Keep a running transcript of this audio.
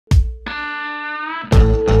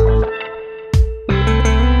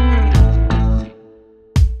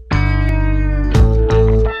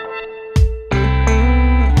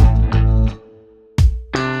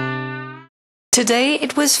Today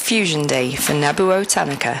it was Fusion Day for Nabuo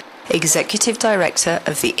Tanaka, Executive Director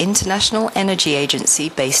of the International Energy Agency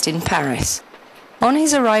based in Paris. On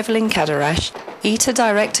his arrival in Cadarache, ITER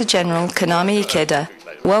Director-General Kaname Ikeda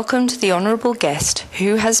welcomed the honourable guest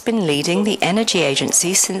who has been leading the Energy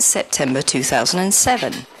Agency since September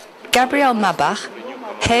 2007. Gabriel Marbach,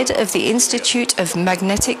 head of the Institute of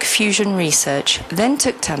Magnetic Fusion Research, then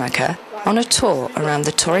took Tanaka on a tour around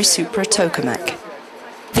the Tore Supra tokamak.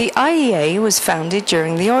 The IEA was founded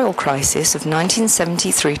during the oil crisis of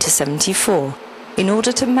 1973 to 74 in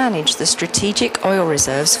order to manage the strategic oil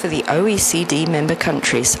reserves for the OECD member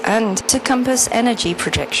countries and to compass energy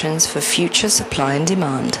projections for future supply and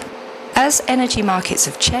demand. As energy markets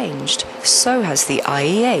have changed, so has the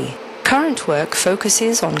IEA. Current work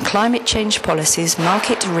focuses on climate change policies,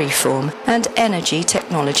 market reform, and energy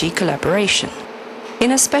technology collaboration. In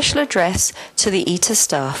a special address to the ITER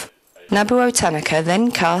staff, Nabuo Tanaka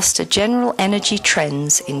then cast a general energy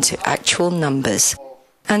trends into actual numbers.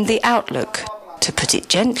 And the outlook, to put it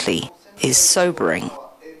gently, is sobering.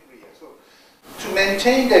 To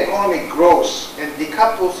maintain the economic growth and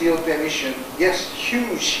decouple CO2 emission, yes,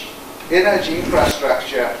 huge energy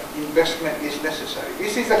infrastructure investment is necessary.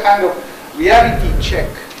 This is a kind of reality check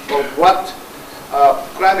of what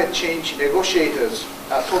climate change negotiators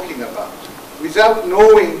are talking about. Without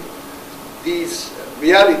knowing these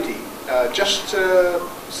reality, just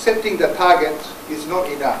setting the target is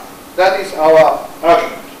not enough. That is our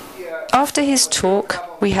argument. After his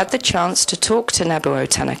talk, we had the chance to talk to Nabuo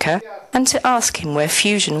Tanaka and to ask him where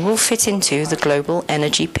fusion will fit into the global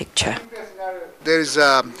energy picture. There is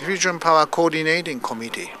a Fusion Power Coordinating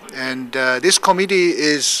Committee, and this committee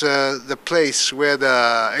is the place where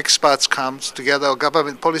the experts come together, or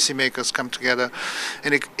government policymakers come together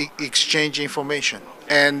and exchange information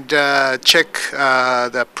and check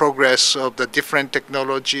the progress of the different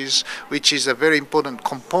technologies, which is a very important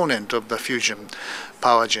component of the fusion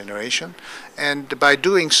power generation. And by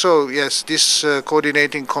doing so, yes, this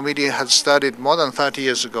coordinating committee has started more than 30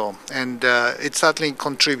 years ago, and it certainly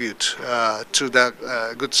contributes to the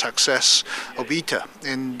good success of ITER.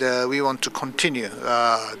 And we want to continue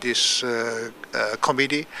this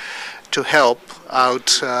committee to help out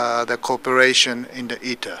the cooperation in the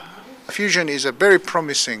ITER. Fusion is a very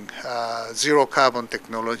promising zero carbon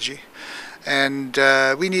technology, and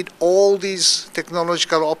we need all these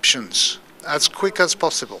technological options as quick as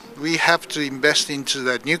possible. We have to invest into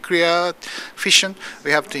the nuclear fission, we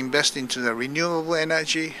have to invest into the renewable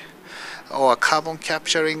energy or carbon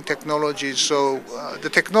capturing technology. So the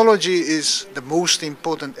technology is the most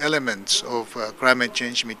important element of climate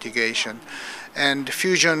change mitigation, and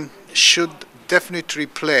fusion should definitely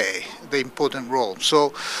play the important role.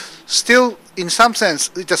 So still, in some sense,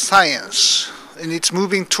 it's a science, and it's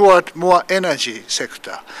moving toward more energy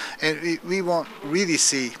sector. And we want really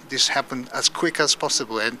see this happen as quick as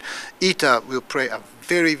possible, and ITER will play a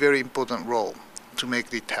very, very important role to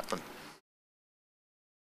make it happen.